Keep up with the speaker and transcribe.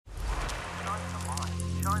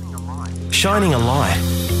shining a light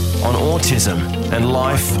on autism and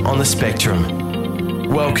life on the spectrum.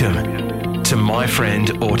 Welcome to My Friend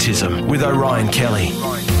Autism with Orion Kelly,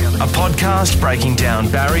 a podcast breaking down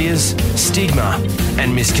barriers, stigma,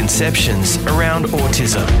 and misconceptions around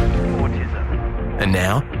autism. And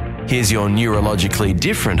now, here's your neurologically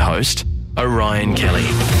different host, Orion Kelly.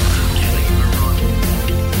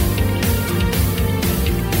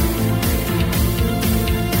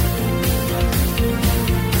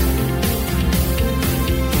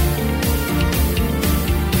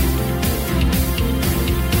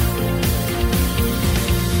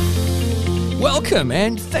 Welcome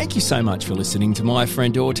and thank you so much for listening to My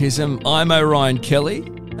Friend Autism. I'm Orion Kelly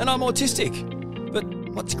and I'm autistic. But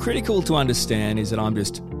what's critical to understand is that I'm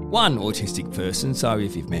just one autistic person. So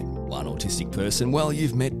if you've met one autistic person, well,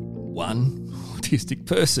 you've met one autistic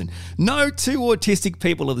person. No two autistic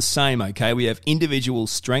people are the same, okay? We have individual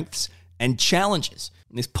strengths and challenges.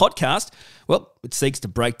 In this podcast, well, it seeks to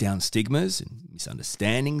break down stigmas and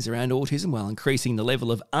misunderstandings around autism while increasing the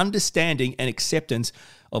level of understanding and acceptance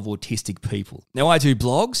of autistic people. Now, I do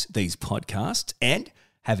blogs, these podcasts, and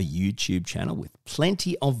have a YouTube channel with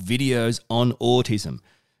plenty of videos on autism.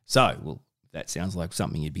 So, well, that sounds like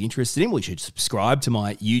something you'd be interested in. Well, you should subscribe to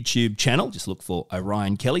my YouTube channel. Just look for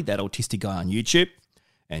Orion Kelly, that autistic guy on YouTube.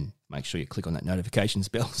 And make sure you click on that notifications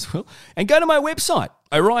bell as well. And go to my website,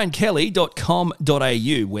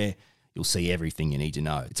 orionkelly.com.au, where you'll see everything you need to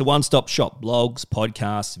know. It's a one-stop shop, blogs,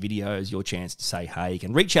 podcasts, videos, your chance to say hey. You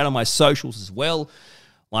can reach out on my socials as well,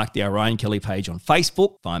 like the Orion Kelly page on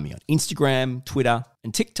Facebook. Find me on Instagram, Twitter,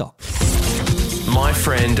 and TikTok. My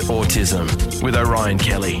Friend Autism with Orion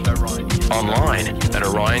Kelly. Online at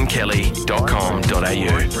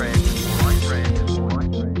orionkelly.com.au.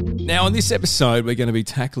 Now, in this episode, we're going to be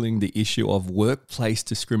tackling the issue of workplace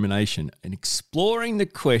discrimination and exploring the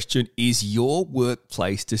question, is your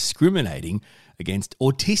workplace discriminating against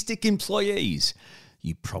autistic employees?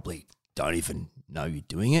 You probably don't even know you're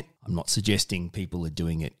doing it. I'm not suggesting people are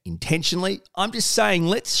doing it intentionally. I'm just saying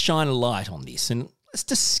let's shine a light on this and let's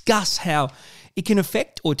discuss how it can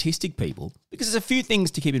affect autistic people, because there's a few things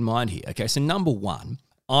to keep in mind here. Okay, so number one,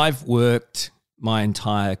 I've worked my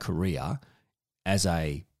entire career as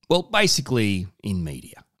basically in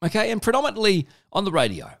media, okay, and predominantly on the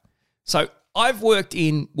radio. So I've worked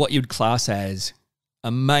in what you'd class as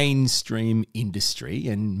a mainstream industry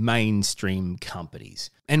and mainstream companies.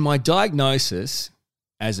 And my diagnosis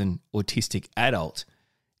as an autistic adult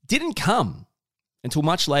didn't come until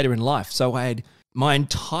much later in life. So I had my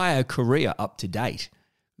entire career up to date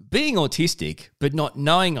being autistic, but not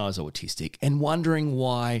knowing I was autistic and wondering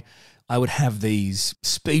why I would have these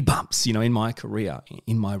speed bumps, in my career,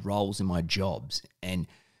 in my roles, in my jobs. And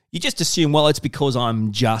you just assume, well, it's because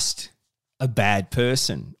I'm just a bad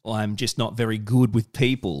person, or I'm just not very good with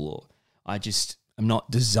people, or I'm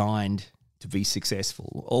not designed to be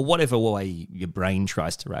successful, or whatever way your brain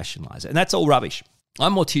tries to rationalize it. And that's all rubbish.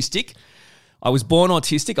 I'm autistic. I was born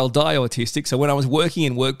autistic. I'll die autistic. So when I was working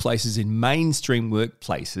in workplaces, in mainstream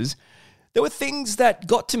workplaces, there were things that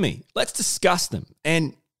got to me. Let's discuss them.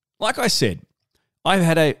 And like I said, I've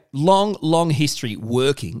had a long history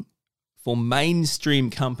working for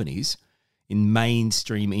mainstream companies in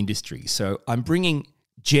mainstream industries. So I'm bringing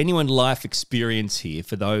genuine life experience here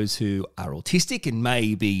for those who are autistic and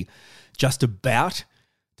may be just about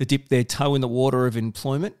to dip their toe in the water of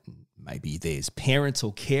employment. Maybe there's parents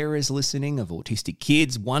or carers listening of autistic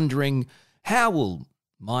kids wondering, how will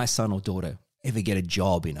my son or daughter ever get a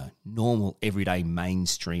job in a normal, everyday,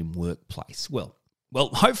 mainstream workplace? Well,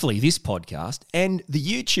 hopefully this podcast and the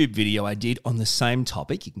YouTube video I did on the same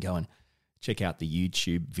topic, you can go and check out the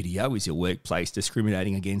YouTube video, Is Your Workplace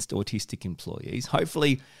Discriminating Against Autistic Employees?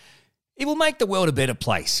 Hopefully it will make the world a better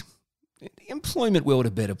place, the employment world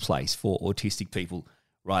a better place for autistic people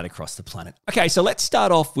right across the planet. Okay, so let's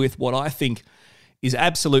start off with what I think is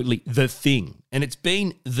absolutely the thing. And it's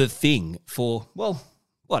been the thing for,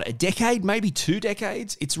 a decade, maybe 2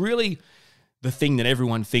 decades? It's really the thing that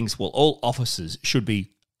everyone thinks, all offices should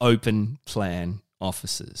be open plan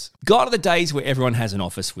offices. Gone are the days where everyone has an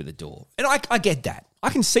office with a door. And I get that.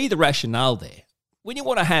 I can see the rationale there. When you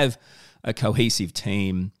want to have a cohesive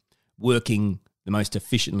team working the most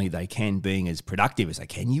efficiently they can, being as productive as they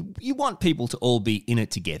can, you want people to all be in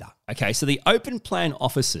it together. Okay, so the open plan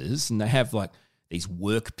offices, and they have these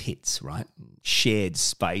work pits, right? Shared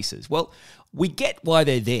spaces. Well, we get why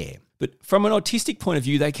they're there. But from an autistic point of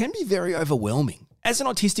view, they can be very overwhelming. As an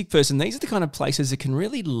autistic person, these are the kind of places that can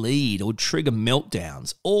really lead or trigger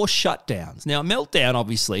meltdowns or shutdowns. Now, a meltdown,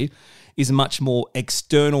 obviously, is a much more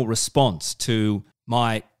external response to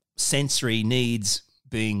my sensory needs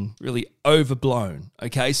being really overblown.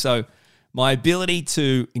 Okay, so my ability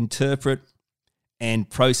to interpret and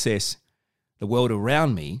process the world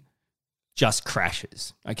around me just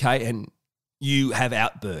crashes. Okay, and you have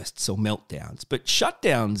outbursts or meltdowns, but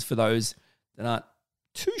shutdowns for those that aren't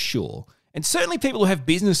too sure, and certainly people who have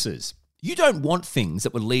businesses, you don't want things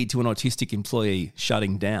that would lead to an autistic employee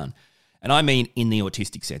shutting down. And I mean in the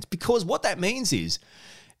autistic sense, because what that means is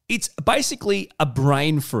it's basically a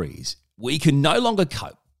brain freeze. We can no longer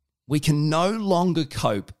cope. We can no longer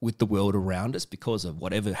cope with the world around us because of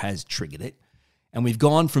whatever has triggered it. And we've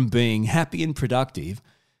gone from being happy and productive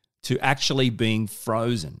to actually being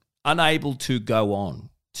frozen, unable to go on,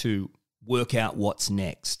 to work out what's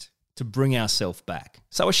next, to bring ourselves back.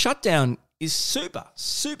 So a shutdown is super,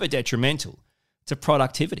 super detrimental to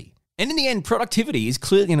productivity. And in the end, productivity is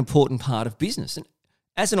clearly an important part of business. And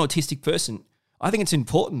as an autistic person, I think it's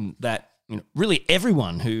important that really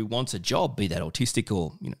everyone who wants a job, be that autistic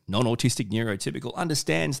or non-autistic, neurotypical,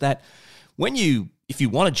 understands that if you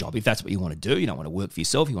want a job, if that's what you want to do, you don't want to work for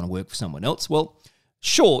yourself, you want to work for someone else, well,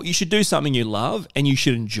 sure, you should do something you love and you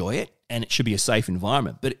should enjoy it and it should be a safe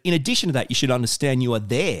environment. But in addition to that, you should understand you are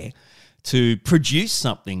there to produce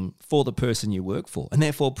something for the person you work for. And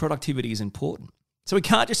therefore, productivity is important. So we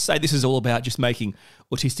can't just say this is all about just making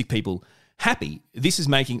autistic people happy. This is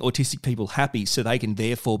making autistic people happy so they can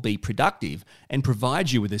therefore be productive and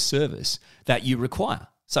provide you with a service that you require.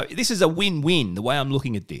 So this is a win-win, the way I'm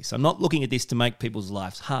looking at this. I'm not looking at this to make people's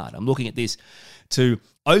lives hard. I'm looking at this to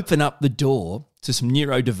open up the door to some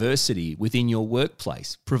neurodiversity within your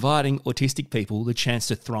workplace, providing autistic people the chance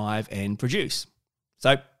to thrive and produce.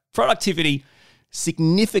 So productivity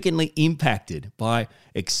significantly impacted by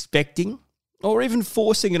expecting or even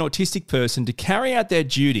forcing an autistic person to carry out their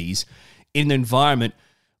duties in an environment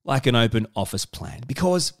like an open office plan,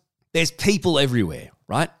 because there's people everywhere,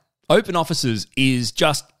 right? Open offices is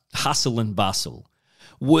just hustle and bustle.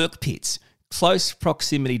 Work pits, close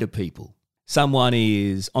proximity to people. Someone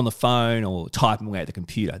is on the phone or typing away at the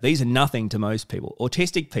computer. These are nothing to most people.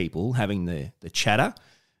 Autistic people having the chatter,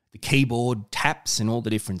 the keyboard taps and all the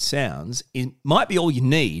different sounds, it might be all you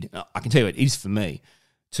need. I can tell you it is for me,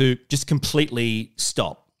 to just completely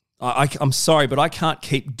stop. I'm sorry, but I can't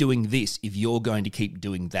keep doing this if you're going to keep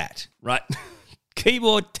doing that, right?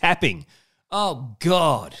 Keyboard tapping. Oh,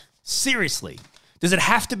 God. Seriously. Does it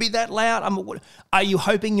have to be that loud? Are you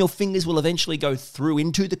hoping your fingers will eventually go through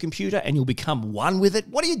into the computer and you'll become one with it?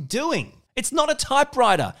 What are you doing? It's not a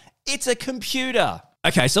typewriter. It's a computer.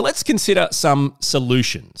 Okay, so let's consider some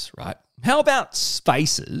solutions, right? How about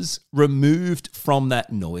spaces removed from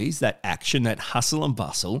that noise, that action, that hustle and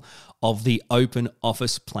bustle of the open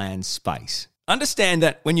office plan space? Understand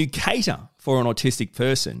that when you cater for an autistic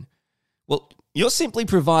person, well, you're simply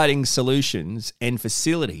providing solutions and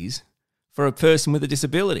facilities for a person with a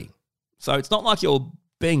disability. So it's not like you're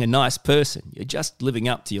being a nice person. You're just living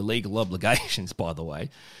up to your legal obligations, by the way.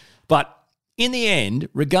 But in the end,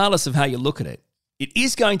 regardless of how you look at it, it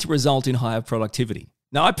is going to result in higher productivity.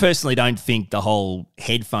 Now, I personally don't think the whole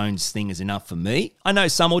headphones thing is enough for me. I know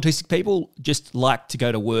some autistic people just like to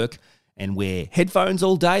go to work and wear headphones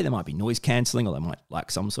all day. They might be noise cancelling or they might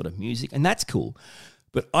like some sort of music, and that's cool.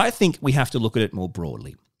 But I think we have to look at it more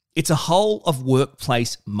broadly. It's a whole of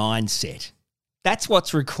workplace mindset. That's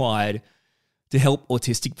what's required to help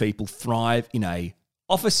autistic people thrive in an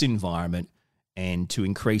office environment and to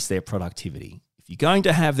increase their productivity. If you're going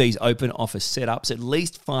to have these open office setups, at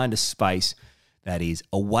least find a space that is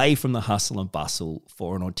away from the hustle and bustle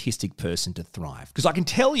for an autistic person to thrive. Because I can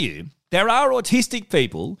tell you, there are autistic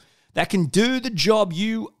people that can do the job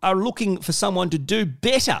you are looking for someone to do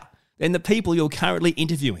better than the people you're currently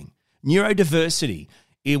interviewing. Neurodiversity,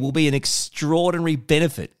 it will be an extraordinary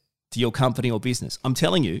benefit to your company or business. I'm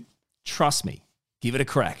telling you, trust me, give it a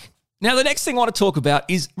crack. Now, the next thing I want to talk about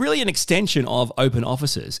is really an extension of open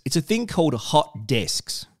offices. It's a thing called hot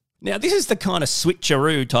desks. Now, this is the kind of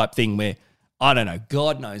switcheroo type thing where, I don't know,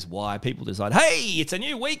 God knows why people decide, hey, it's a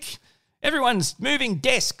new week. Everyone's moving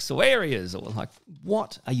desks or areas. Or like,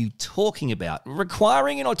 what are you talking about?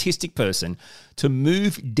 Requiring an autistic person to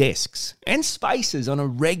move desks and spaces on a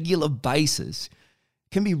regular basis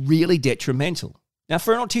can be really detrimental. Now,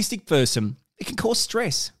 for an autistic person, it can cause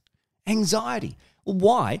stress, anxiety. Well,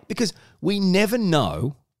 why? Because we never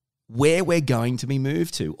know where we're going to be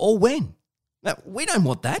moved to or when. Now, we don't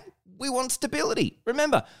want that. We want stability.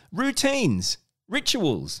 Remember, routines,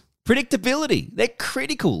 rituals, predictability, they're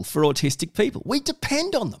critical for autistic people. We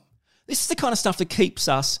depend on them. This is the kind of stuff that keeps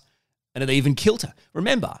us at an even kilter.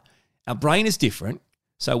 Remember, our brain is different,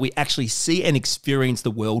 so we actually see and experience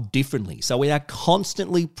the world differently. So we are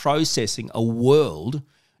constantly processing a world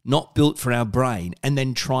not built for our brain, and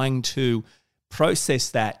then trying to process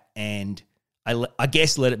that and I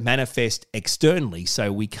guess let it manifest externally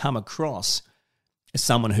so we come across as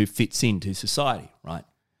someone who fits into society, right?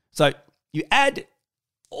 So you add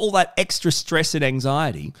all that extra stress and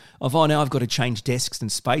anxiety of, oh, now I've got to change desks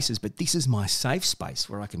and spaces, but this is my safe space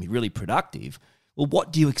where I can be really productive. Well,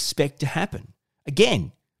 what do you expect to happen?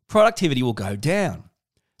 Again, productivity will go down.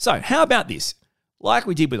 So how about this? Like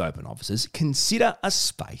we did with open offices, consider a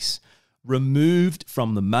space removed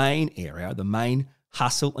from the main area, the main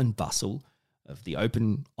hustle and bustle of the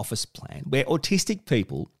open office plan, where autistic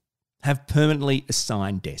people have permanently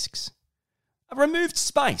assigned desks. A removed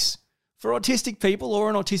space for autistic people or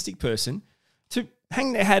an autistic person to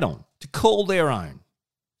hang their hat on, to call their own.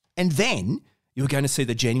 And then you're going to see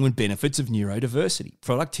the genuine benefits of neurodiversity,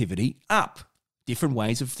 productivity up, different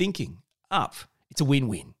ways of thinking up. It's a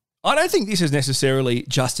win-win. I don't think this is necessarily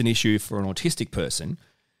just an issue for an autistic person,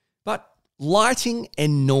 but lighting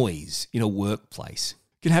and noise in a workplace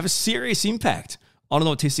can have a serious impact on an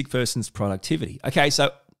autistic person's productivity. Okay,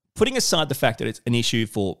 so putting aside the fact that it's an issue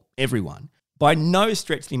for everyone, by no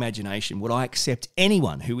stretch of the imagination would I accept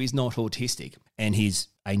anyone who is not autistic and is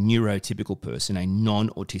a neurotypical person, a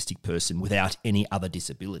non-autistic person without any other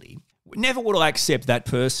disability. Never would I accept that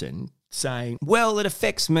person saying, well, it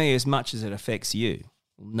affects me as much as it affects you.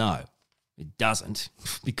 No, it doesn't,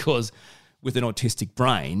 because with an autistic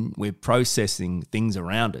brain, we're processing things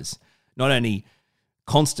around us, not only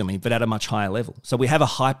constantly, but at a much higher level. So we have a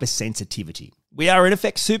hypersensitivity. We are, in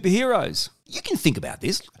effect, superheroes. You can think about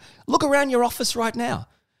this. Look around your office right now.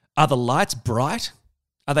 Are the lights bright?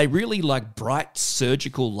 Are they really like bright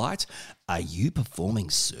surgical lights? Are you performing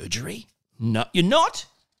surgery? No, you're not?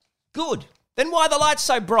 Good. Then why are the lights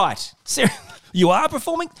so bright? Seriously, you are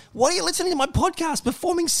performing? Why are you listening to my podcast,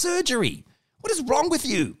 Performing Surgery? What is wrong with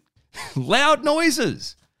you? Loud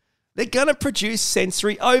noises. They're going to produce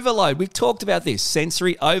sensory overload. We've talked about this,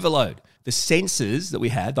 sensory overload. The senses that we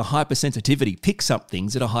have, the hypersensitivity, picks up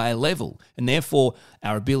things at a higher level, and therefore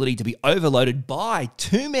our ability to be overloaded by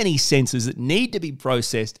too many senses that need to be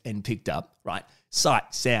processed and picked up, right?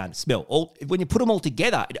 Sight, sound, smell. When you put them all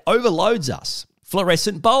together, it overloads us.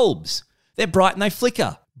 Fluorescent bulbs. They're bright and they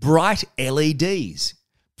flicker. Bright LEDs.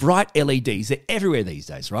 Bright LEDs, they're everywhere these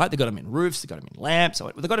days, right? They've got them in roofs, they've got them in lamps,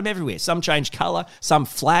 they've got them everywhere. Some change colour, some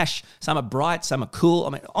flash, some are bright, some are cool. I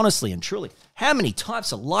mean, honestly and truly, how many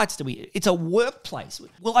types of lights do we... It's a workplace.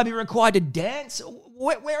 Will I be required to dance?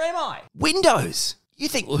 Where am I? Windows. You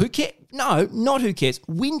think, well, who cares? No, not who cares.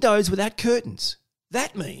 Windows without curtains.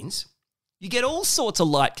 That means you get all sorts of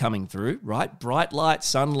light coming through, right? Bright light,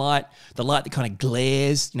 sunlight, the light that kind of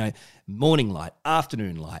glares, morning light,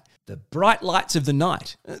 afternoon light, the bright lights of the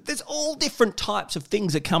night. There's all different types of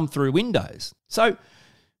things that come through windows. So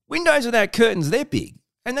windows without curtains, they're big.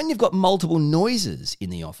 And then you've got multiple noises in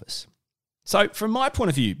the office. So from my point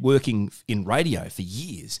of view, working in radio for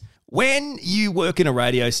years, when you work in a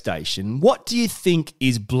radio station, what do you think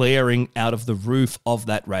is blaring out of the roof of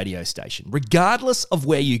that radio station? Regardless of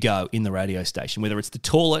where you go in the radio station, whether it's the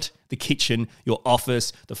toilet, the kitchen, your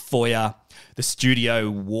office, the foyer, the studio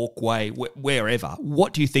walkway, wherever,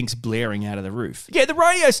 what do you think's blaring out of the roof? Yeah, the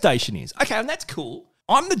radio station is. Okay, and that's cool.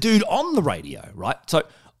 I'm the dude on the radio, right? So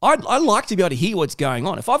I like to be able to hear what's going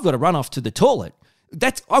on. If I've got to run off to the toilet,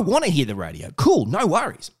 I want to hear the radio. Cool, no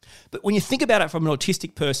worries. But when you think about it from an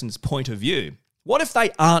autistic person's point of view, what if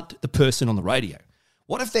they aren't the person on the radio?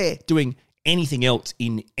 What if they're doing anything else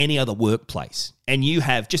in any other workplace and you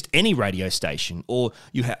have just any radio station, or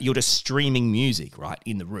you're just streaming music, right,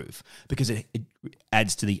 in the roof because it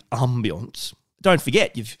adds to the ambience? Don't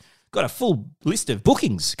forget, you've got a full list of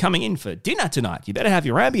bookings coming in for dinner tonight. You better have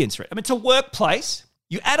your ambience ready. I mean, it's a workplace.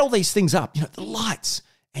 You add all these things up, the lights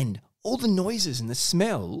and all the noises and the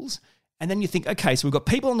smells, and then you think, okay, so we've got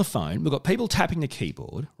people on the phone, we've got people tapping the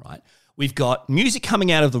keyboard, right? We've got music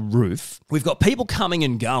coming out of the roof, we've got people coming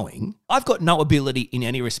and going. I've got no ability in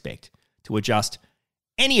any respect to adjust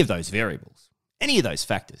any of those variables, any of those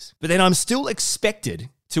factors. But then I'm still expected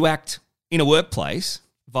to act in a workplace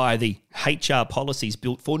via the HR policies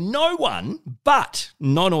built for no one but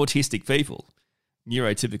non-autistic people,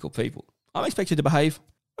 neurotypical people. I'm expected to behave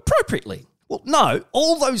appropriately. Well, no,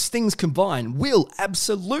 all those things combined will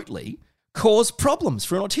absolutely cause problems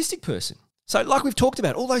for an autistic person. So like we've talked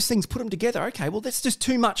about, all those things, put them together. Okay, well, that's just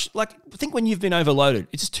too much. Like, I think when you've been overloaded,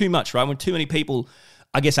 it's just too much, right? When too many people,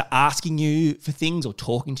 I guess, are asking you for things or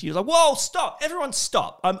talking to you, like, whoa, stop, everyone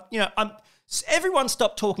stop. Everyone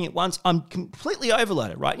stop talking at once. I'm completely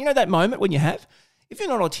overloaded, right? You know that moment when you have? If you're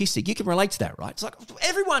not autistic, you can relate to that, right? It's like,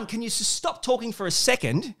 everyone, can you just stop talking for a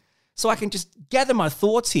second? so I can just gather my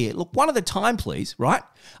thoughts here. Look, one at a time, please, right?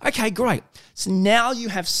 Okay, great. So now you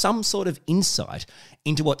have some sort of insight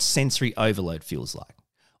into what sensory overload feels like.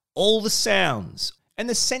 All the sounds and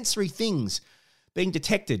the sensory things being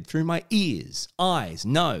detected through my ears, eyes,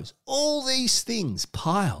 nose, all these things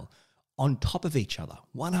pile on top of each other,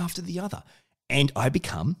 one after the other, and I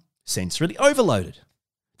become sensorily overloaded.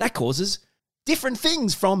 That causes different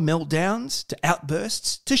things, from meltdowns to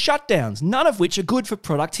outbursts to shutdowns, none of which are good for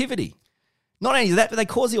productivity. Not only that, but they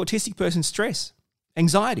cause the autistic person stress,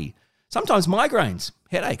 anxiety, sometimes migraines,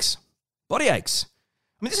 headaches, body aches.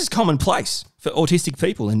 I mean, this is commonplace for autistic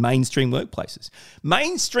people in mainstream workplaces.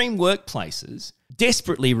 Mainstream workplaces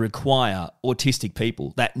desperately require autistic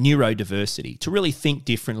people, that neurodiversity, to really think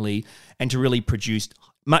differently and to really produce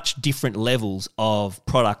much different levels of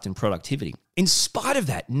product and productivity. In spite of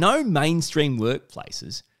that, no mainstream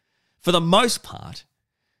workplaces, for the most part,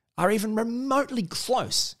 are even remotely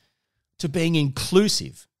close to being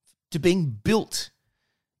inclusive, to being built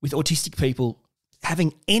with autistic people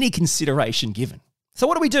having any consideration given. So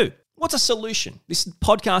what do? What's a solution? This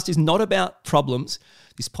podcast is not about problems.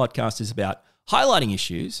 This podcast is about highlighting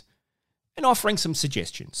issues and offering some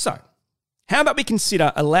suggestions. So how about we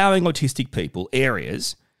consider allowing autistic people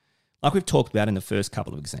areas, like we've talked about in the first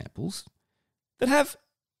couple of examples, that have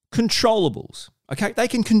controllables, okay? They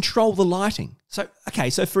can control the lighting. So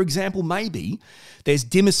for example, maybe there's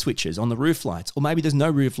dimmer switches on the roof lights, or maybe there's no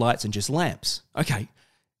roof lights and just lamps. Okay.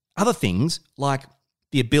 Other things like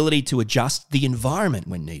the ability to adjust the environment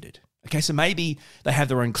when needed. Okay, so maybe they have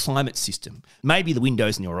their own climate system. Maybe the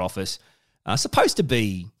windows in your office are supposed to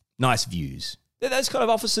be nice views. They're those kind of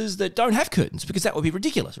offices that don't have curtains, because that would be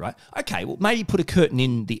ridiculous, right? Okay, well, maybe put a curtain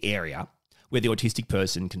in the area where the autistic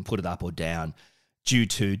person can put it up or down due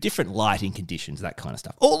to different lighting conditions, that kind of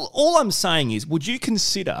stuff. All I'm saying is, would you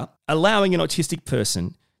consider allowing an autistic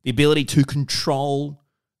person the ability to control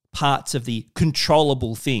parts of the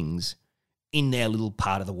controllable things in their little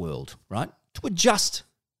part of the world, right? To adjust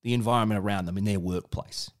the environment around them in their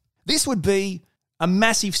workplace. This would be a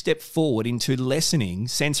massive step forward into lessening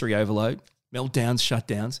sensory overload, meltdowns,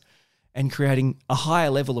 shutdowns, and creating a higher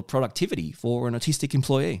level of productivity for an autistic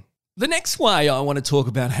employee. The next way I want to talk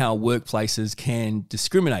about how workplaces can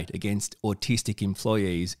discriminate against autistic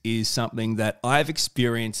employees is something that I've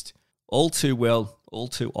experienced all too well, all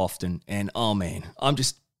too often, and oh man, I'm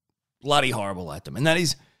just bloody horrible at them. And that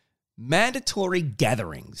is mandatory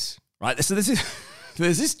gatherings, right? So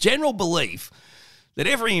there's this general belief that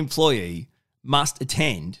every employee must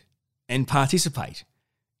attend and participate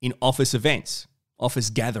in office events, office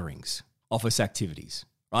gatherings, office activities,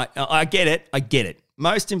 right? Now, I get it.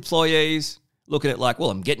 Most employees look at it like, well,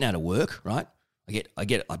 I'm getting out of work, right? I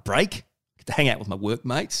get a break, get to hang out with my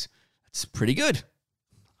workmates. It's pretty good.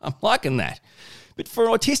 I'm liking that. But for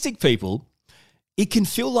autistic people, it can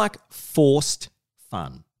feel like forced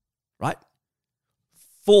fun, right?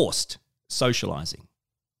 Forced socializing,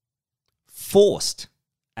 forced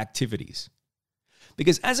activities.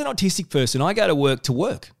 Because as an autistic person, I go to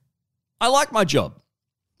work. I like my job.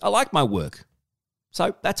 I like my work.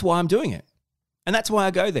 So that's why I'm doing it. And that's why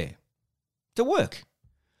I go there, to work.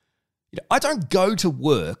 I don't go to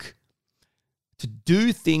work to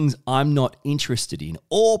do things I'm not interested in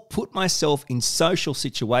or put myself in social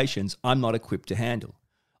situations I'm not equipped to handle.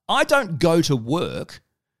 I don't go to work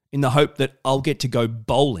in the hope that I'll get to go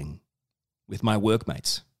bowling with my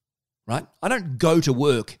workmates, right? I don't go to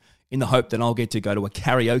work in the hope that I'll get to go to a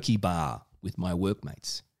karaoke bar with my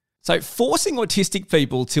workmates. So forcing autistic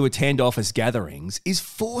people to attend office gatherings is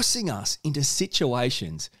forcing us into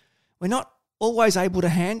situations we're not always able to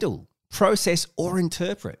handle, process, or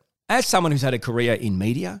interpret. As someone who's had a career in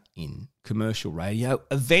media, in commercial radio,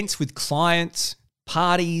 events with clients,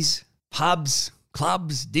 parties, pubs,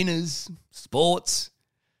 clubs, dinners, sports,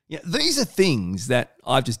 these are things that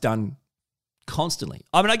I've just done constantly.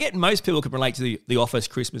 I mean, I get most people can relate to the office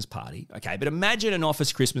Christmas party, okay, but imagine an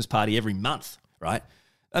office Christmas party every month, right?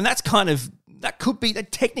 And that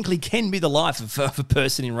technically can be the life of a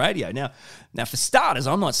person in radio. Now for starters,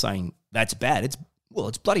 I'm not saying that's bad. It's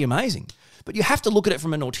bloody amazing. But you have to look at it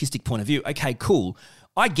from an autistic point of view. Okay, cool.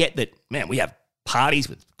 I get that, man, we have parties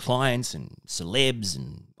with clients and celebs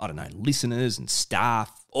and, listeners and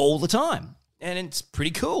staff all the time. And it's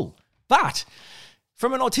pretty cool. But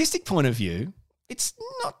from an autistic point of view, it's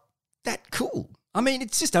not that cool. I mean,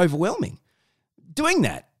 it's just overwhelming. Doing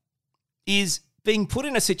that is being put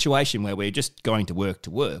in a situation where we're just going to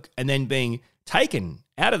work, and then being taken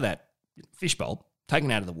out of that fishbowl, taken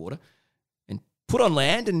out of the water, and put on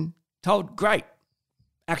land and told, great,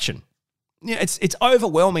 action. It's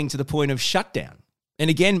overwhelming to the point of shutdown. And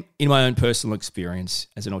again, in my own personal experience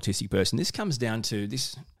as an autistic person, this comes down to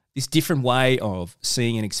this different way of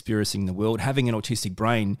seeing and experiencing the world. Having an autistic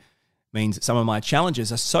brain means that some of my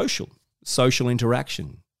challenges are social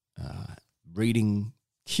interaction, reading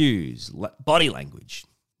cues, body language,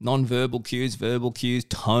 non-verbal cues, verbal cues,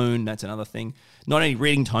 tone, that's another thing. Not only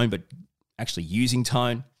reading tone, but actually using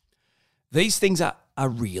tone. These things are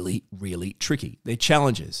really, really tricky. They're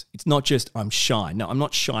challenges. It's not just I'm shy. No, I'm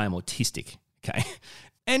not shy, I'm autistic, okay?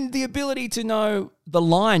 And the ability to know the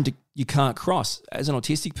line you can't cross. As an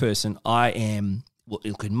autistic person,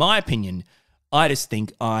 in my opinion, I just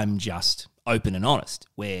think I'm just open and honest,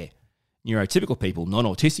 where neurotypical people,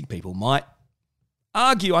 non-autistic people might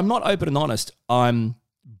argue I'm not open and honest, I'm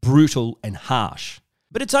brutal and harsh.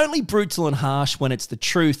 But it's only brutal and harsh when it's the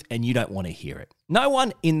truth and you don't want to hear it. No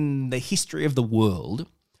one in the history of the world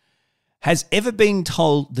has ever been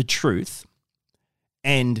told the truth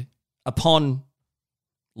and upon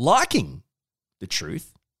liking the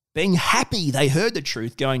truth, being happy they heard the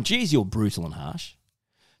truth, going, geez, you're brutal and harsh.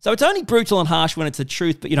 So it's only brutal and harsh when it's the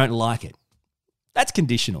truth, but you don't like it. That's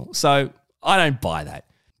conditional. So I don't buy that.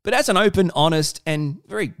 But as an open, honest, and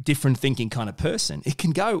very different thinking kind of person, it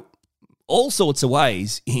can go all sorts of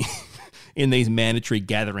ways in these mandatory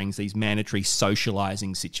gatherings, these mandatory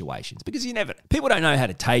socializing situations, because people don't know how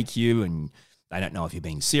to take you, and they don't know if you're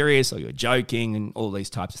being serious or you're joking and all these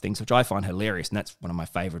types of things, which I find hilarious. And that's one of my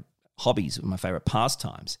favorite hobbies, one of my favorite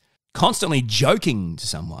pastimes. Constantly joking to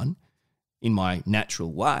someone in my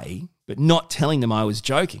natural way, but not telling them I was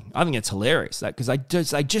joking. I think it's hilarious because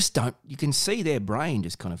they just don't. You can see their brain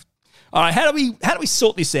just kind of. All right, how do we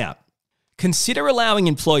sort this out? Consider allowing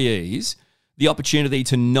employees the opportunity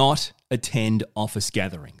to not attend office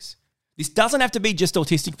gatherings. This doesn't have to be just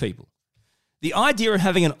autistic people. The idea of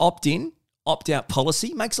having an opt-in, opt-out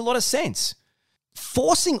policy makes a lot of sense.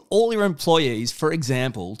 Forcing all your employees, for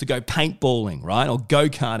example, to go paintballing, right, or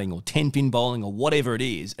go-karting or 10-pin bowling or whatever it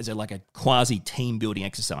is as a quasi-team building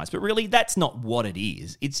exercise. But really, that's not what it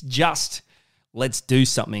is. It's just, let's do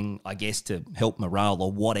something, I guess, to help morale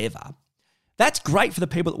or whatever. That's great for the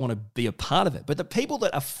people that want to be a part of it. But the people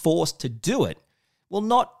that are forced to do it will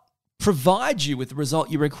not provide you with the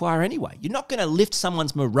result you require anyway. You're not going to lift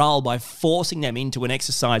someone's morale by forcing them into an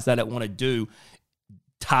exercise they don't want to do,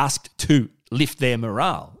 tasked to lift their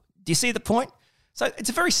morale. Do you see the point? So it's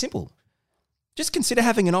very simple. Just consider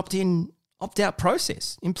having an opt-in, opt-out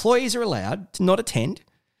process. Employees are allowed to not attend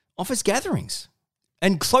office gatherings.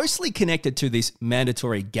 And closely connected to this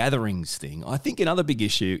mandatory gatherings thing, I think another big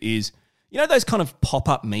issue is, those kind of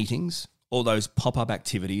pop-up meetings or those pop-up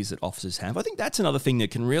activities that offices have. I think that's another thing that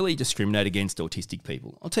can really discriminate against autistic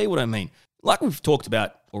people. I'll tell you what I mean. Like we've talked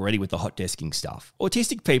about already with the hot desking stuff,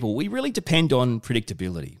 autistic people, we really depend on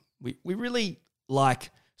predictability. We really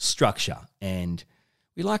like structure, and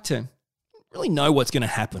we like to really know what's going to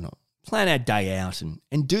happen, or plan our day out and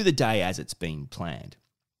do the day as it's been planned.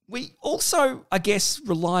 We also, I guess,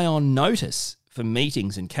 rely on notice for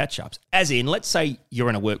meetings and catch-ups. As in, let's say you're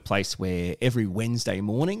in a workplace where every Wednesday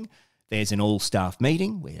morning there's an all-staff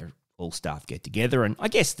meeting where all staff get together, and I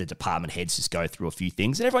guess the department heads just go through a few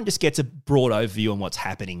things and everyone just gets a broad overview on what's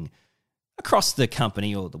happening across the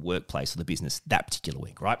company or the workplace or the business that particular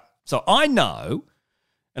week, right? So I know,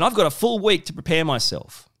 and I've got a full week to prepare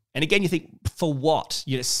myself. And again, you think, for what?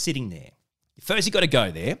 You're just sitting there. First, you've got to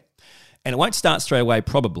go there, and it won't start straight away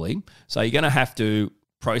probably. So you're going to have to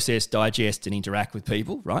process, digest, and interact with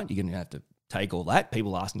people, right? You're going to have to take all that,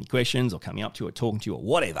 people asking you questions or coming up to you or talking to you or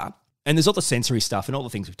whatever. And there's all the sensory stuff and all the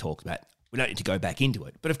things we've talked about. We don't need to go back into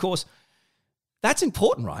it. But of course, that's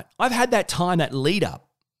important, right? I've had that time, that lead up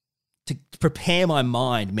to prepare my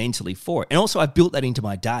mind mentally for it. And also I've built that into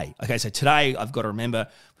my day. Okay, so today I've got to remember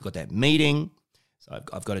we've got that meeting. So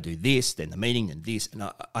I've got to do this, then the meeting, then this, and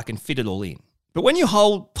I can fit it all in. But when you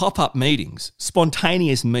hold pop-up meetings,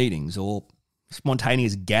 spontaneous meetings or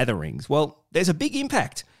spontaneous gatherings, well, there's a big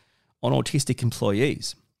impact on autistic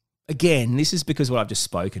employees. Again, this is because of what I've just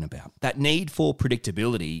spoken about, that need for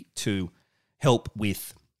predictability to help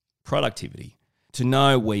with productivity, to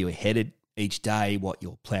know where you're headed each day, what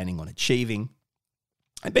you're planning on achieving,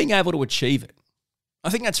 and being able to achieve it. I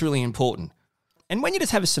think that's really important. And when you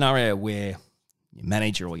just have a scenario where your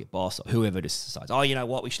manager or your boss or whoever just decides, oh, you know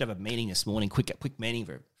what, we should have a meeting this morning, quick meeting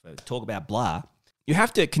for talk about blah, you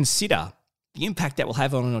have to consider the impact that will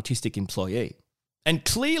have on an autistic employee. And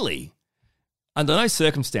clearly, under no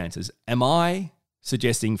circumstances am I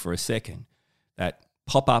suggesting for a second that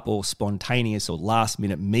pop-up or spontaneous or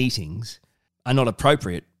last-minute meetings are not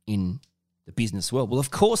appropriate in the business world. Well,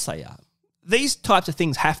 of course they are. These types of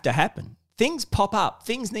things have to happen. Things pop up.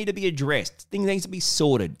 Things need to be addressed. Things need to be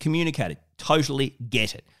sorted, communicated, totally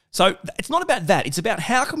get it. So it's not about that. It's about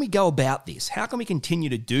how can we go about this? How can we continue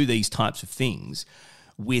to do these types of things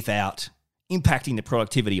without impacting the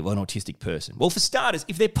productivity of an autistic person? Well, for starters,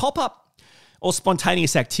 if they're pop-up or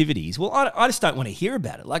spontaneous activities, well, I just don't want to hear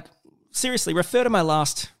about it. Like, seriously, refer to my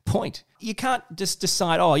last point. You can't just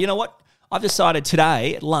decide, oh, you know what? I've decided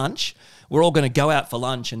today at lunch, we're all going to go out for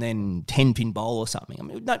lunch and then 10-pin bowl or something. I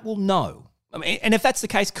mean, no. I mean, and if that's the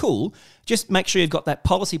case, cool. Just make sure you've got that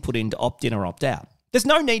policy put in to opt in or opt out. There's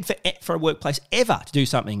no need for a workplace ever to do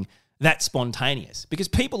something that spontaneous, because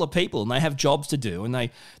people are people and they have jobs to do and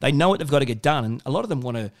they know what they've got to get done, and a lot of them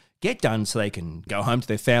want to get done so they can go home to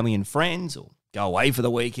their family and friends or go away for the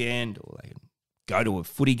weekend or they can go to a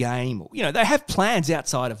footy game, or, you know, they have plans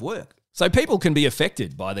outside of work. So people can be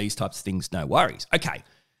affected by these types of things, no worries. Okay,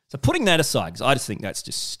 so putting that aside, because I just think that's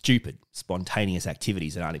just stupid, spontaneous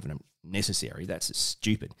activities that aren't even necessary, that's just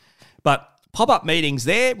stupid. But pop-up meetings,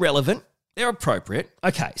 they're relevant, they're appropriate.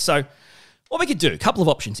 Okay, so what we could do, a couple of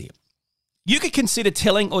options here. You could consider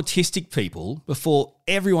telling autistic people before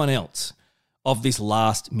everyone else of this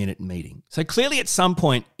last-minute meeting. So clearly at some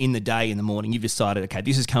point in the day, in the morning, you've decided, okay,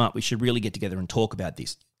 this has come up, we should really get together and talk about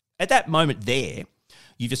this. At that moment there,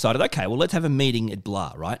 you've decided, okay, well, let's have a meeting at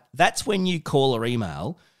blah, right? That's when you call or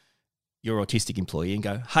email your autistic employee and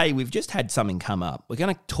go, hey, we've just had something come up. We're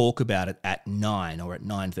going to talk about it at 9 or at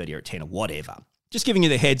 9:30 or at 10 or whatever. Just giving you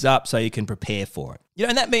the heads up so you can prepare for it. You know,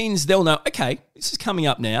 and that means they'll know, okay, this is coming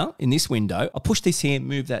up now in this window. I'll push this here,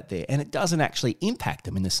 move that there. And it doesn't actually impact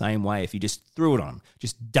them in the same way if you just threw it on,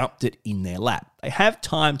 just dumped it in their lap. They have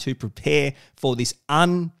time to prepare for this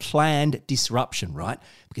unplanned disruption, right?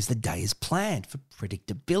 Because the day is planned for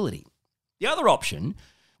predictability. The other option,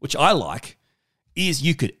 which I like, is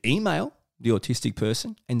you could email the autistic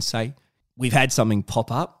person and say, we've had something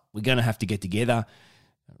pop up. We're going to have to get together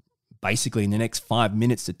basically in the next 5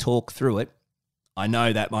 minutes to talk through it. I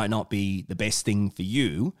know that might not be the best thing for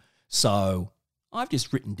you, so I've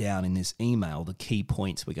just written down in this email the key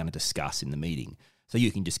points we're going to discuss in the meeting, so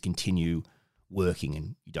you can just continue working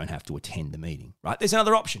and you don't have to attend the meeting, right? There's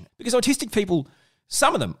another option, because autistic people,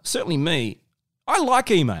 some of them, certainly me, I like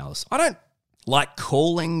emails. I don't like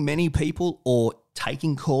calling many people or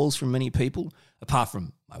taking calls from many people, apart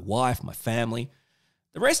from my wife, my family.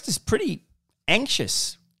 The rest is pretty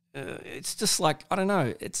anxious. It's just like, I don't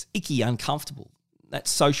know, it's icky, uncomfortable. That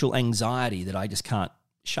social anxiety that I just can't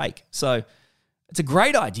shake. So it's a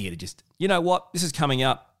great idea to just, you know what, this is coming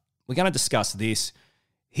up. We're going to discuss this.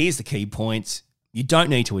 Here's the key points. You don't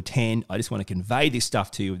need to attend. I just want to convey this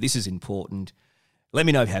stuff to you. This is important. Let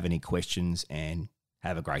me know if you have any questions and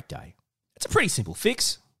have a great day. It's a pretty simple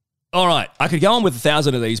fix. All right, I could go on with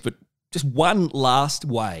 1,000 of these, but just one last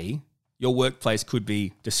way your workplace could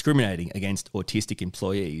be discriminating against autistic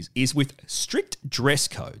employees is with strict dress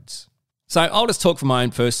codes. So I'll just talk from my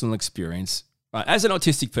own personal experience. Right, as an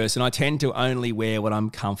autistic person, I tend to only wear what I'm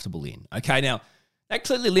comfortable in. Okay, now that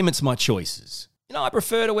clearly limits my choices. You know, I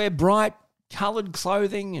prefer to wear bright, coloured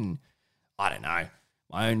clothing and, I don't know,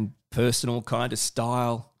 my own personal kind of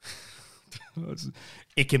style.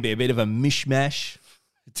 It can be a bit of a mishmash.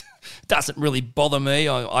 It doesn't really bother me.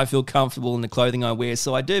 I feel comfortable in the clothing I wear,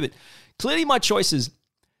 so I do. But clearly my choices,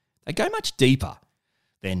 they go much deeper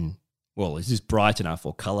than, well, is this bright enough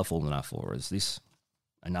or colourful enough, or is this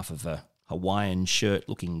enough of a Hawaiian shirt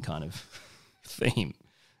looking kind of theme?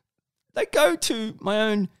 They go to my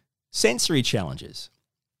own sensory challenges.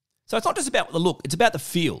 So it's not just about the look, it's about the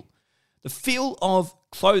feel. The feel of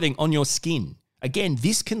clothing on your skin. Again,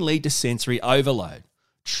 this can lead to sensory overload.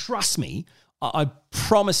 Trust me, I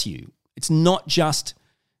promise you, it's not just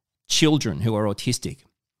children who are autistic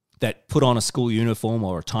that put on a school uniform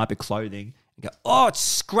or a type of clothing and go, oh, it's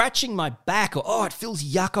scratching my back, or oh, it feels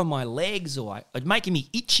yuck on my legs, or it's making me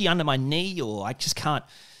itchy under my knee, or I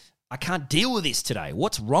can't deal with this today.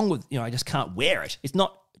 What's wrong with, I just can't wear it. It's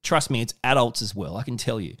not, trust me, it's adults as well, I can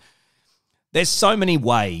tell you. There's so many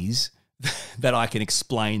ways that I can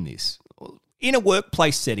explain this. In a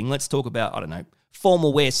workplace setting, let's talk about, I don't know,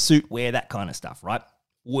 formal wear, suit wear, that kind of stuff, right?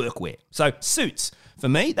 Workwear. So suits, for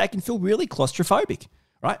me, they can feel really claustrophobic,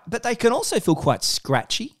 right? But they can also feel quite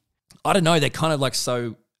scratchy. I don't know, they're kind of like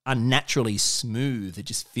so unnaturally smooth. It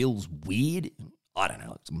just feels weird. I don't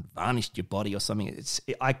know, it's varnished your body or something.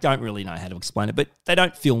 I don't really know how to explain it, but they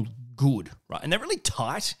don't feel good, right? And they're really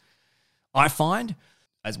tight, I find,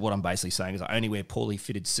 as what I'm basically saying is I only wear poorly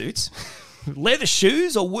fitted suits. Leather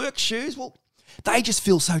shoes or work shoes, well, they just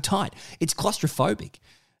feel so tight. It's claustrophobic.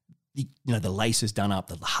 The lace is done up,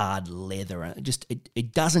 the hard leather, and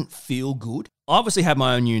it doesn't feel good. I obviously have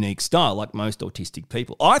my own unique style, like most autistic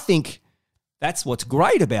people. I think That's what's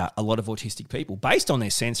great about a lot of autistic people. Based on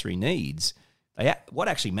their sensory needs, what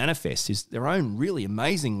actually manifests is their own really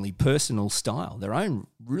amazingly personal style, their own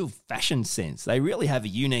real fashion sense. They really have a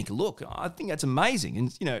unique look. I think that's amazing.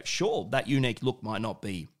 And, sure, that unique look might not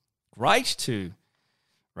be great to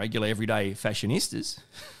regular everyday fashionistas,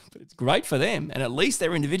 but it's great for them. And at least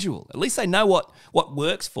they're individual. At least they know what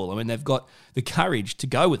works for them and they've got the courage to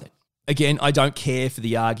go with it. Again, I don't care for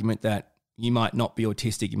the argument that you might not be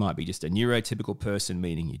autistic, you might be just a neurotypical person,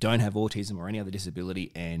 meaning you don't have autism or any other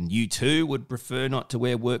disability, and you too would prefer not to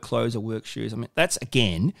wear work clothes or work shoes. I mean, that's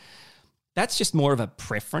just more of a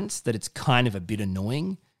preference that it's kind of a bit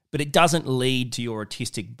annoying, but it doesn't lead to your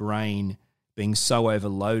autistic brain being so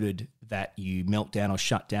overloaded that you melt down or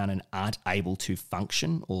shut down and aren't able to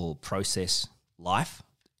function or process life.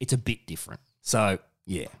 It's a bit different. So,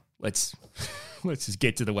 yeah, let's just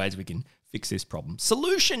get to the ways we can fix this problem.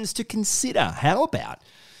 Solutions to consider. How about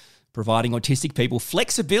providing autistic people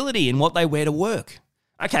flexibility in what they wear to work?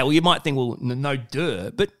 Okay, well, you might think, well, no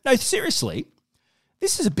duh, but no, seriously,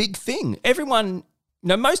 this is a big thing. Everyone,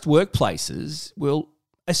 most workplaces will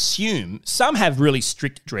assume, some have really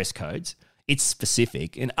strict dress codes, it's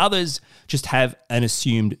specific, and others just have an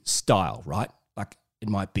assumed style, right? Like it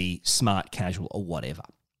might be smart, casual, or whatever.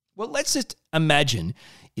 Well, let's just imagine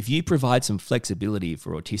if you provide some flexibility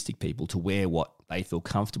for autistic people to wear what they feel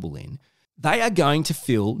comfortable in, they are going to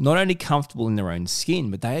feel not only comfortable in their own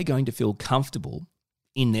skin, but they are going to feel comfortable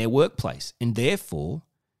in their workplace. And therefore,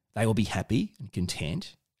 they will be happy and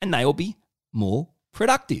content, and they will be more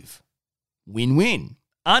productive. Win-win.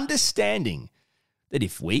 Understanding that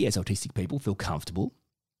if we as autistic people feel comfortable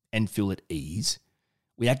and feel at ease,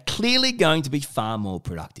 we are clearly going to be far more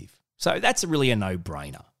productive. So that's really a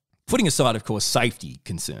no-brainer. Putting aside, of course, safety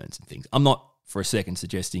concerns and things, I'm not for a second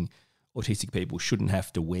suggesting autistic people shouldn't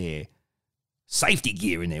have to wear safety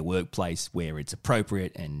gear in their workplace where it's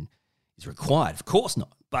appropriate and is required. Of course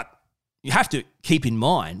not. But you have to keep in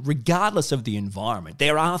mind, regardless of the environment,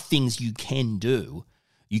 there are things you can do.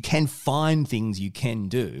 You can find things you can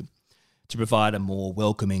do to provide a more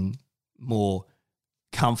welcoming, more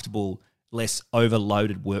comfortable, less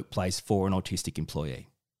overloaded workplace for an autistic employee.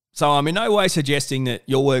 So I'm in no way suggesting that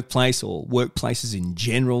your workplace or workplaces in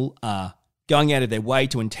general are going out of their way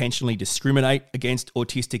to intentionally discriminate against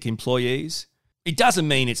autistic employees. It doesn't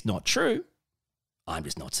mean it's not true. I'm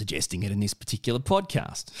just not suggesting it in this particular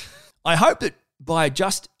podcast. I hope that by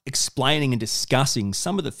just explaining and discussing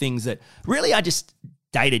some of the things that really are just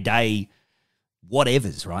day-to-day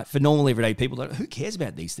whatevers, right? For normal everyday people, who cares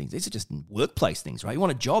about these things? These are just workplace things, right? You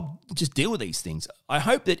want a job, just deal with these things. I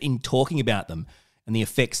hope that in talking about them and the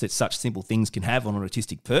effects that such simple things can have on an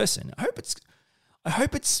autistic person, I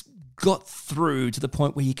hope it's got through to the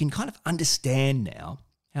point where you can kind of understand now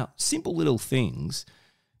how simple little things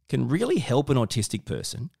can really help an autistic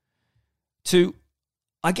person to,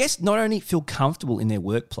 I guess, not only feel comfortable in their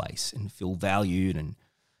workplace and feel valued and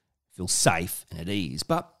feel safe and at ease,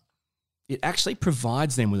 but it actually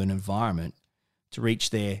provides them with an environment to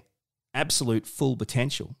reach their absolute full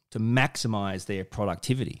potential, to maximize their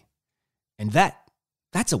productivity. And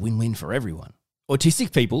that's a win-win for everyone.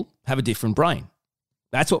 Autistic people have a different brain.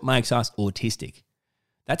 That's what makes us autistic.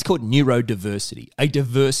 That's called neurodiversity, a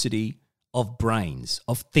diversity of brains,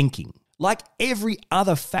 of thinking. Like every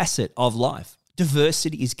other facet of life,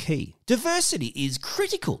 diversity is key. Diversity is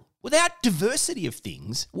critical. Without diversity of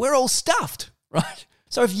things, we're all stuffed, right?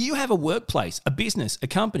 So if you have a workplace, a business, a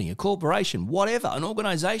company, a corporation, whatever, an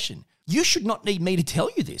organization, you should not need me to tell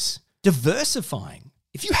you this. Diversifying.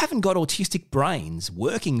 If you haven't got autistic brains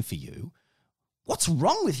working for you, what's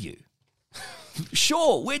wrong with you?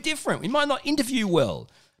 Sure, we're different. We might not interview well.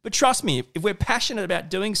 But trust me, if we're passionate about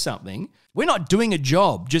doing something, we're not doing a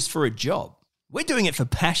job just for a job. We're doing it for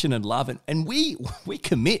passion and love, and we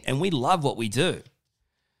commit and we love what we do.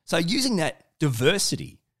 So using that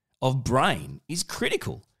diversity of brain is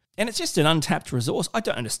critical. And it's just an untapped resource. I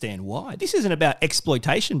don't understand why. This isn't about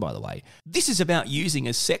exploitation, by the way. This is about using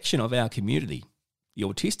a section of our community, the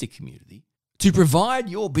autistic community, to provide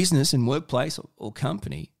your business and workplace or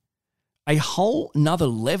company a whole nother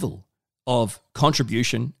level of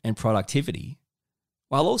contribution and productivity,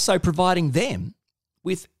 while also providing them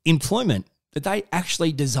with employment that they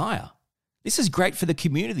actually desire. This is great for the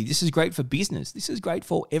community. This is great for business. This is great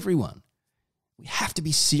for everyone. We have to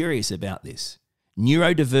be serious about this.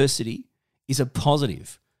 Neurodiversity is a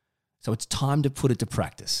positive, so it's time to put it to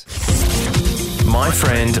practice. My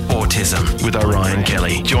Friend Autism with Orion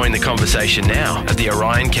Kelly. Join the conversation now at the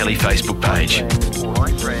Orion Kelly Facebook page.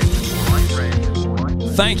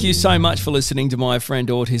 Thank you so much for listening to My Friend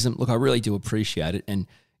Autism. Look, I really do appreciate it. And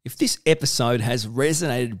If this episode has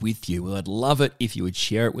resonated with you, well, I'd love it if you would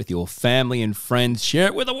share it with your family and friends. Share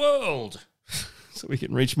it with the world so we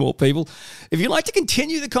can reach more people. If you'd like to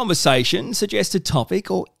continue the conversation, suggest a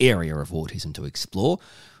topic or area of autism to explore,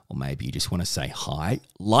 or maybe you just want to say hi,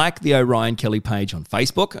 like the Orion Kelly page on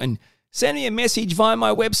Facebook and send me a message via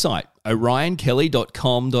my website,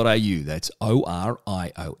 orionkelly.com.au. That's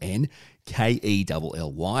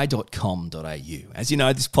ORIONKELLY.com.au. As you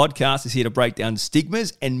know, this podcast is here to break down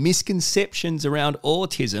stigmas and misconceptions around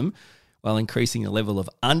autism while increasing the level of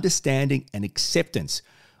understanding and acceptance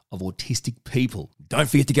of autistic people. Don't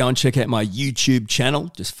forget to go and check out my YouTube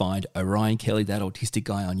channel. Just find Orion Kelly, that autistic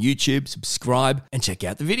guy on YouTube, subscribe and check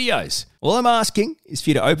out the videos. All I'm asking is for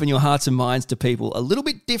you to open your hearts and minds to people a little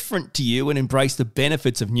bit different to you and embrace the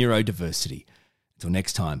benefits of neurodiversity. Until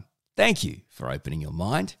next time, thank you for opening your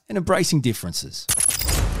mind and embracing differences.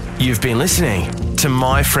 You've been listening to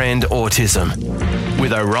My Friend Autism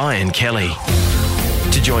with Orion Kelly.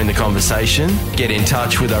 To join the conversation, get in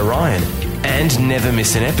touch with Orion and never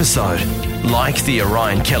miss an episode. Like the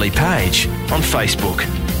Orion Kelly page on Facebook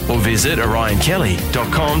or visit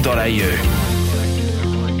orionkelly.com.au.